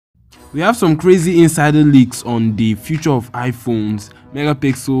We have some crazy insider leaks on the future of iPhones,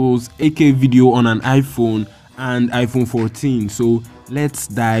 megapixels, 8K video on an iPhone, and iPhone 14. So let's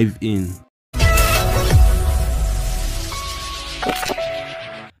dive in.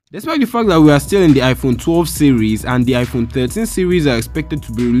 Despite the fact that we are still in the iPhone 12 series and the iPhone 13 series are expected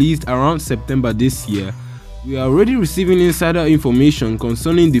to be released around September this year, we are already receiving insider information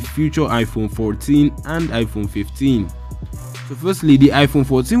concerning the future iPhone 14 and iPhone 15. So firstly, the iPhone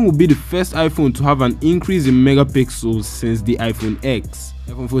 14 will be the first iPhone to have an increase in megapixels since the iPhone X.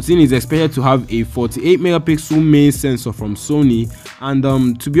 iPhone 14 is expected to have a 48 megapixel main sensor from Sony, and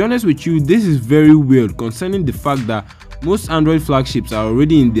to be honest with you, this is very weird concerning the fact that most Android flagships are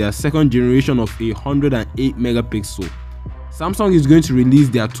already in their second generation of a 108 megapixel. Samsung is going to release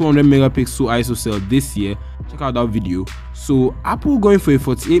their 200 megapixel ISO cell this year. Check out that video. So Apple going for a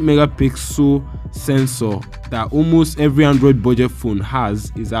 48 megapixel sensor that almost every Android budget phone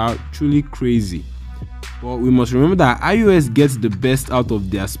has is actually crazy. But we must remember that iOS gets the best out of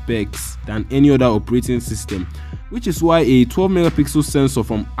their specs than any other operating system, which is why a 12 megapixel sensor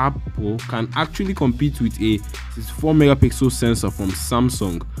from Apple can actually compete with a 64 megapixel sensor from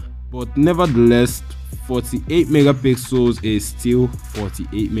Samsung. But nevertheless, 48 megapixels is still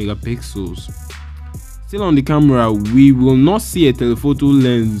 48 megapixels. Still on the camera, we will not see a telephoto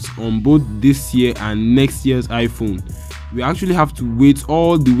lens on both this year and next year's iPhone. We actually have to wait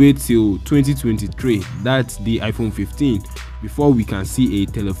all the way till 2023, that's the iPhone 15, before we can see a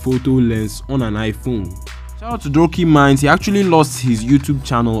telephoto lens on an iPhone. Shout out to Dorky Minds, he actually lost his YouTube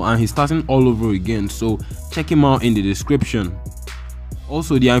channel and he's starting all over again, so check him out in the description.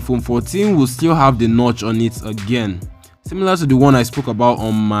 Also, the iPhone 14 will still have the notch on it again, similar to the one I spoke about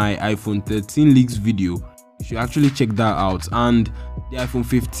on my iPhone 13 leaks video. You should actually check that out. And the iPhone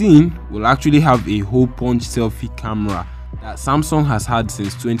 15 will actually have a hole punch selfie camera that Samsung has had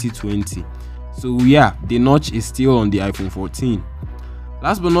since 2020. So yeah, the notch is still on the iPhone 14.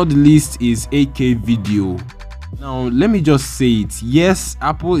 Last but not the least is 8K video. Now let me just say it, yes,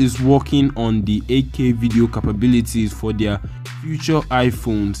 Apple is working on the 8K video capabilities for their future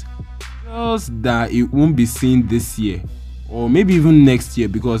iPhones, just that it won't be seen this year or maybe even next year,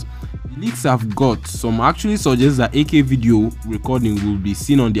 because the leaks I've got, some actually suggest that 8K video recording will be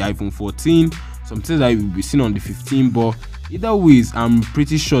seen on the iPhone 14, some say that it will be seen on the 15, but either ways I'm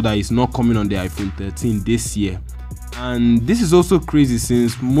pretty sure that it's not coming on the iPhone 13 this year. And this is also crazy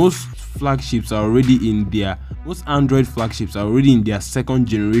since most Android flagships are already in their second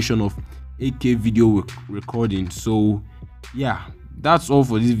generation of 8K video recording. So yeah, that's all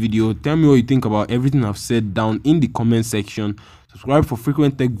for this video. Tell me what you think about everything I've said down in the comment section. Subscribe for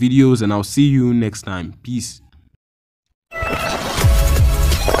frequent tech videos and I'll see you next time. Peace.